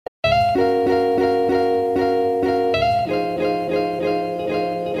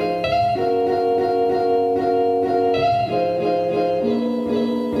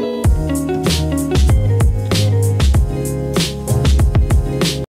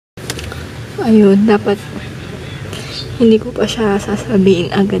ayun, dapat hindi ko pa siya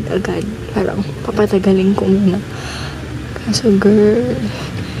sasabihin agad-agad. Parang papatagalin ko muna. Kaso girl,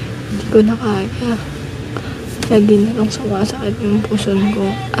 hindi ko na kaya. Lagi na lang sumasakit yung puson ko.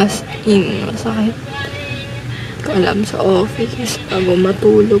 As in, masakit. Hindi ko alam sa office, bago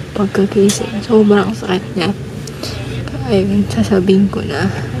matulog, pagkagising. Sobrang sakit niya. Kaya yun, sasabihin ko na.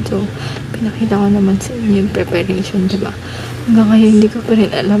 So, pinakita ko naman sa inyo yung preparation, diba? Hanggang ngayon, hindi ko pa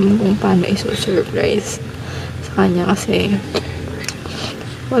rin alam kung paano iso-surprise sa kanya kasi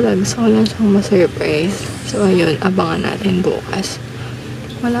wala, gusto ko lang siyang ma-surprise. So, ayun, abangan natin bukas.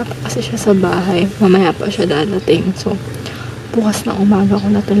 Wala pa kasi siya sa bahay. Mamaya pa siya dadating. So, bukas na umaga ko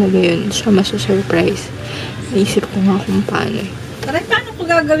na talaga yun siya masu-surprise. Naisip ko nga kung paano. Paano ko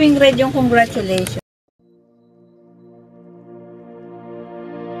gagawing red yung congratulations?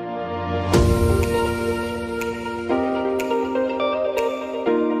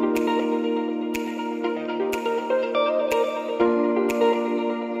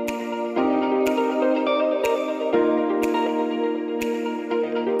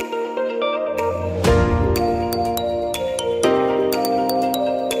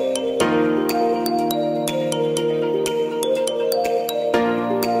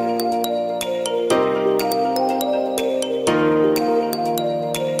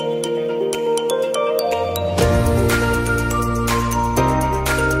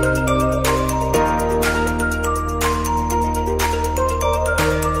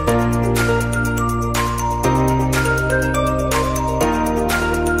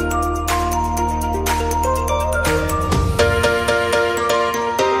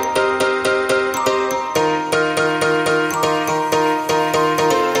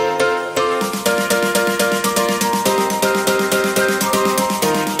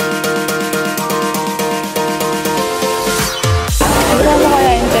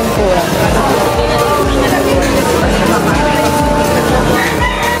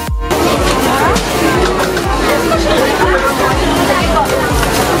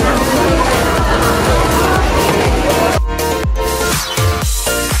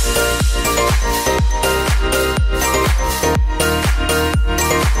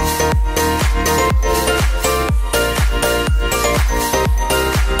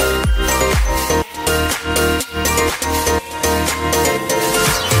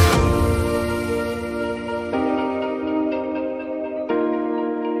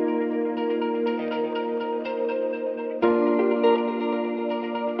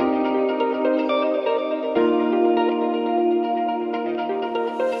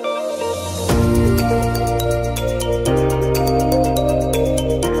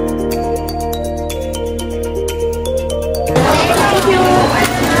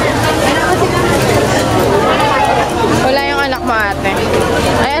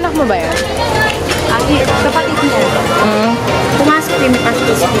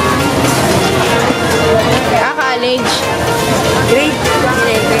 College. Grade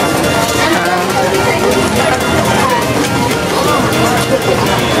 11.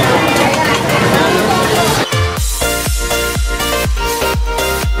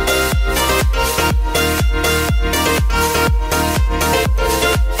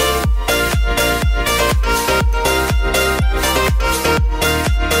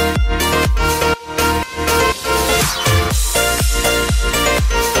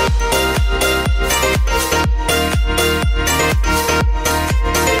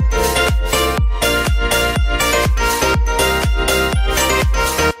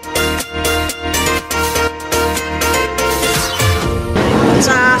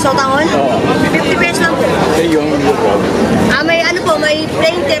 Sa Sotangon? 50 pesos lang po. May ano po, may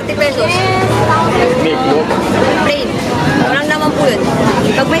plain 30 pesos. Plain. Walang naman po yun.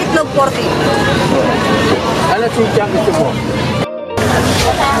 Pag may itlog, 40. Ano siya gusto mo?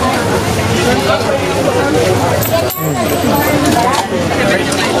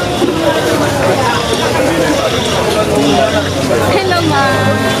 Hello,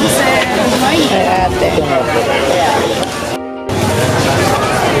 ma'am. Sir. Hi, ate.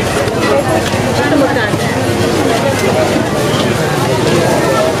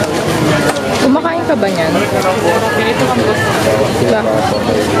 Kumakain ka ba niyan? Diba?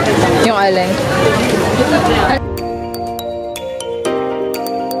 Yung alin?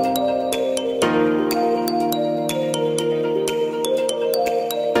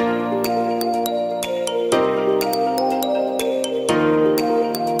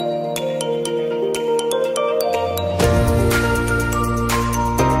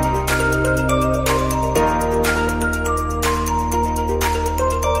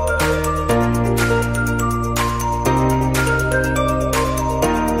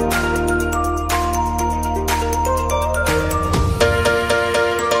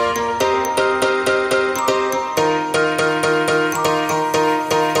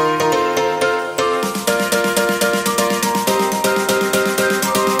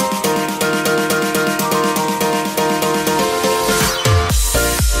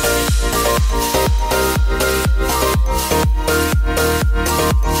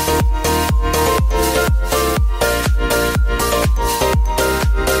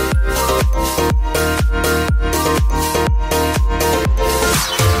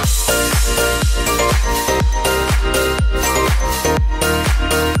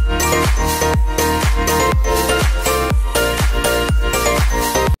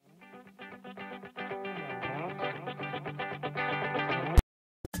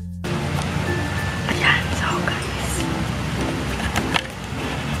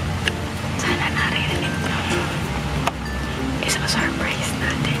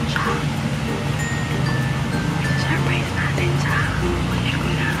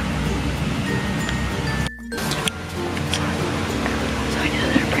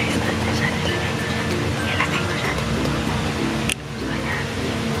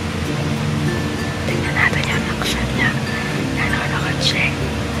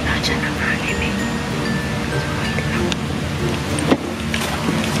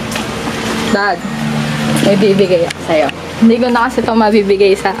 Dad, may bibigay ako sa'yo. Hindi ko na kasi ito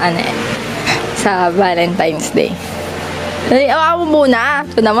mabibigay sa, sa Valentine's Day. Dali, ako muna.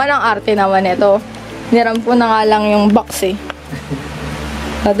 Ito naman, ang arte naman ito. Niram ko na nga lang yung box eh.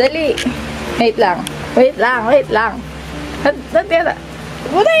 Dali. Wait lang. Wait lang.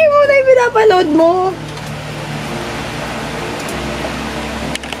 Muna yung pinapanood mo.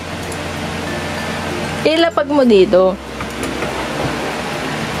 Ilapag mo dito.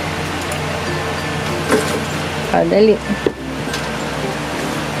 Dali.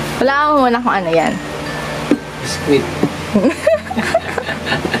 Wala ka muna kung ano yan. Biscuit.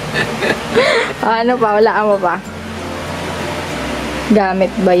 Ano pa? Wala ka mo pa?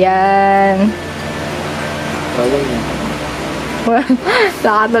 Gamit ba yan? Wala yan. Wala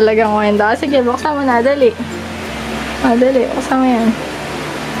ka talagang kwenta. Sige, buksan mo na. Dali. Dali. Buksan mo yan.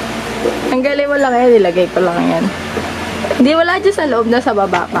 Tanggalin mo lang yan. Ilagay ko lang yan. Hindi, wala dyan sa loob na sa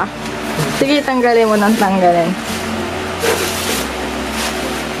baba pa. Sige, tanggalin mo ng tanggalin.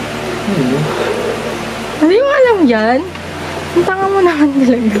 Hindi mo alam yan. Ang tanga mo naman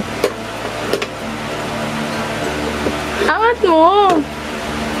talaga. Angat mo.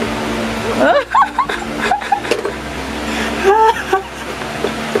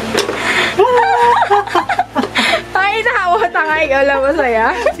 Ay, nakawa tanga. Ikaw lang masaya.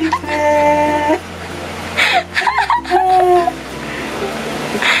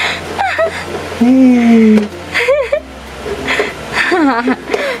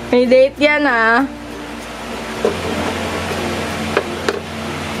 May date yan ah.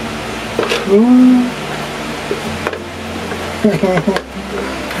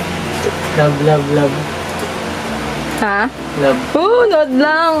 Love. Ha? Love. Nod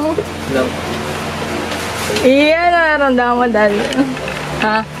lang. Love. Iyan, nararamdaman mo dali.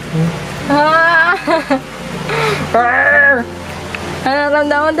 Ha? Ah!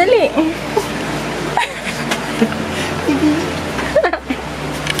 Nararamdaman mo dali.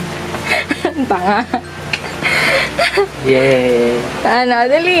 Tanga. Yeah. Ano,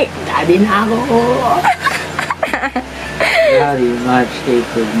 dali. Daddy na ako. January, March,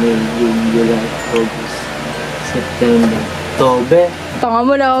 April, May, June, July, August, September, October. Tanga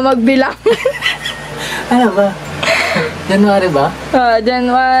mo na ako magbilang. Ano ba? January ba?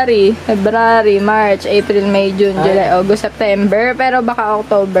 January, February, March, April, May, June, July, August, September. Pero baka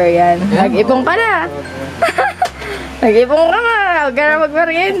October yan. Nag-ipong ka na. Nag-ipong ka nga. Huwag ka na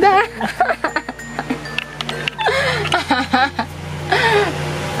magmerienda.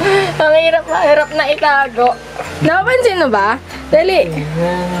 Ang hirap na itago. Napansin mo ba? Dali.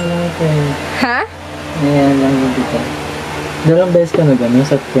 Ha? Ngayon lang yung dito. Dalawang beses ka na gano'n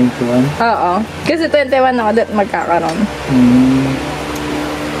sa 21? Oo. Kasi 21 ako dito magkakaroon.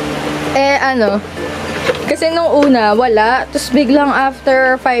 Kasi nung una, wala. Tapos biglang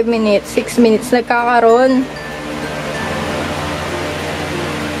after 5 minutes, 6 minutes, nagkakaroon.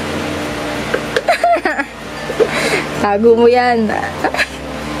 Tago mo yan.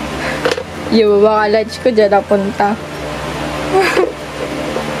 Yung baka lunch ko dyan napunta.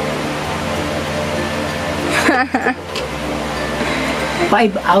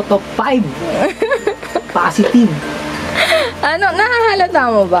 5 out of 5! Positive! Ano, nakahalata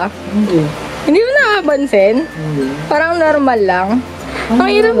mo ba? Hindi. Hindi mo nakapansin? Hindi. Parang normal lang. Ang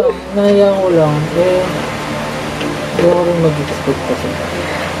hirap. Nahayaan ko lang. Hindi ako rin mag-expect kasi.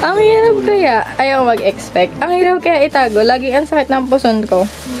 Ang hirap kaya. Ayaw mag-expect. Ang hirap kaya itago. Laging ang sakit ng puson ko.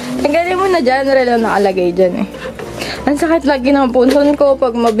 Tanggalin mo na dyan. Relo nakalagay dyan eh. Ang sakit lagi ng puson ko.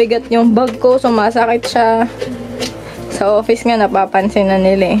 Pag mabigat yung bag ko, sumasakit siya. Sa office nga, napapansin na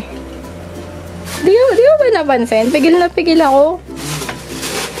nila eh. Di mo ba napansin? Pigil na pigil ako.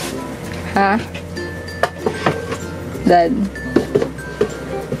 Ha? Dad.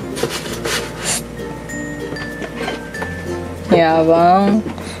 Yabang.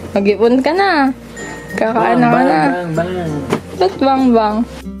 Mag-ipon ka na. Kakaano ka na. Bang. Ba't bang?